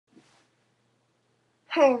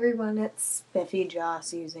Hey everyone, it's Spiffy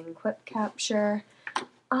Joss using Quick Capture.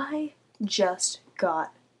 I just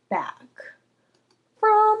got back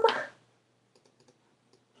from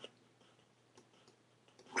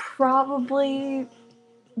probably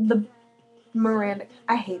the Miranda.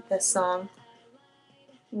 I hate this song.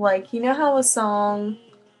 Like, you know how a song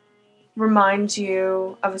reminds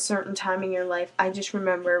you of a certain time in your life? I just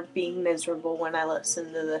remember being miserable when I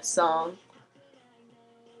listened to this song.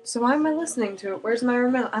 So why am I listening to it? Where's my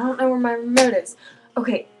remote? I don't know where my remote is.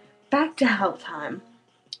 Okay, back to Helltime.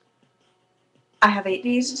 I have 8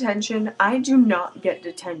 days detention. I do not get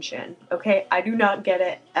detention, okay? I do not get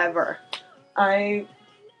it ever. I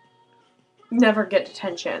never get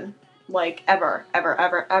detention. Like, ever, ever,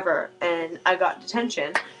 ever, ever. And I got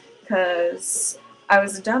detention because I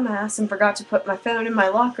was a dumbass and forgot to put my phone in my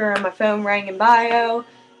locker and my phone rang in bio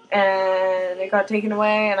and it got taken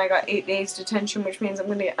away and I got 8 days detention, which means I'm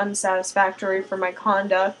going to get unsatisfactory for my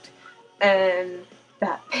conduct, and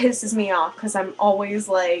that pisses me off because I'm always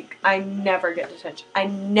like, I never get detention. I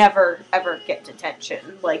never ever get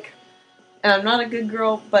detention. Like, and I'm not a good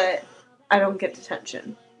girl, but I don't get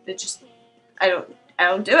detention. It just, I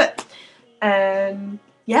don't do it. And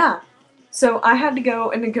yeah, so I had to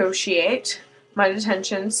go and negotiate my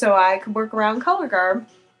detention so I could work around colorguard.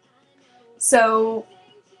 So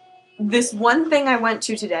this one thing I went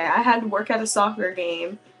to today, I had to work at a soccer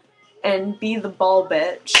game and be the ball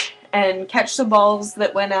bitch and catch the balls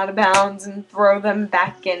that went out of bounds and throw them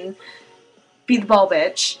back and be the ball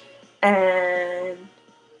bitch. And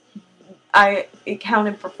it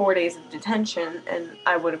counted for 4 days of detention, and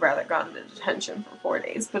I would have rather gone to detention for 4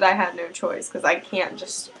 days, but I had no choice because I can't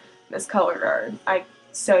just miss color guard.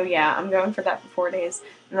 So yeah, I'm going for that for 4 days,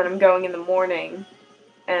 and then I'm going in the morning,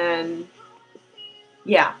 and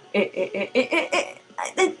yeah, it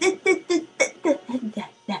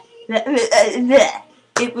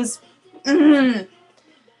was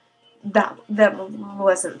that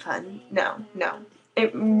wasn't fun. No.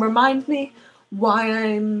 It reminds me why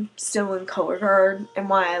I'm still in color guard and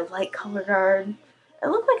why I like color guard. I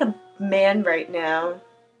look like a man right now.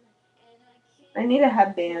 I need a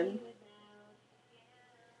headband.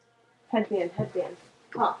 Headband.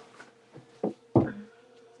 Huh.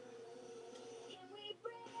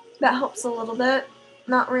 That helps a little bit.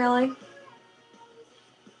 Not really.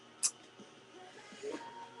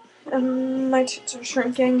 My tits are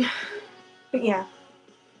shrinking. But yeah.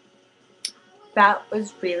 That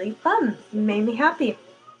was really fun. It made me happy.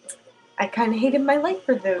 I kind of hated my life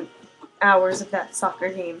for the hours of that soccer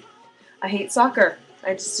game. I hate soccer.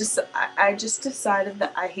 I just decided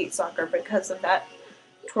that I hate soccer because of that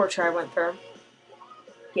torture I went through.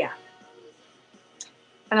 Yeah.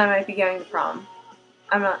 And I might be going to prom.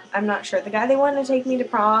 I'm not sure. The guy they wanted to take me to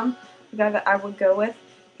prom, the guy that I would go with,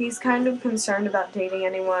 he's kind of concerned about dating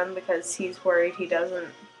anyone because he's worried he doesn't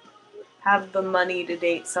have the money to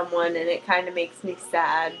date someone, and it kind of makes me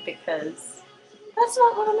sad because that's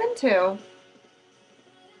not what I'm into.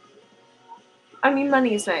 I mean,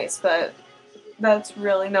 money's nice, but that's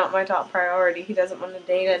really not my top priority. He doesn't want to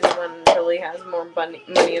date anyone until he has more money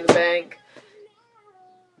in the bank.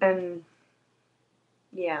 And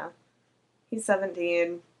yeah, he's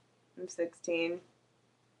 17. I'm 16.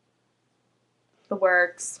 The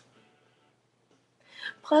works.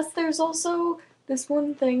 Plus, there's also this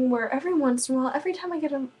one thing where every once in a while, every time I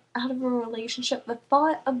get out of a relationship, the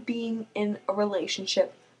thought of being in a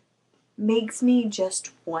relationship makes me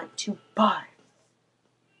just want to barf.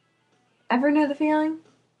 Ever know the feeling?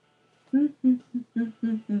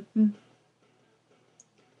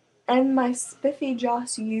 And my Spiffy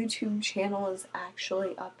Joss YouTube channel is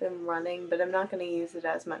actually up and running, but I'm not going to use it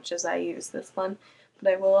as much as I use this one.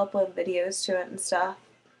 But I will upload videos to it and stuff.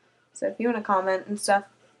 So if you want to comment and stuff,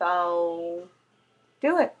 I'll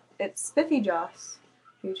do it. It's Spiffy Joss.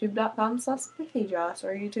 YouTube.com/Spiffy Joss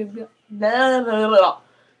or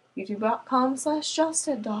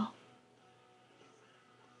YouTube.com/JustedDoll.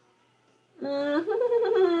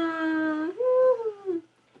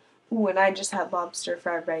 Ooh, and I just had lobster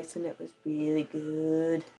fried rice and it was really good.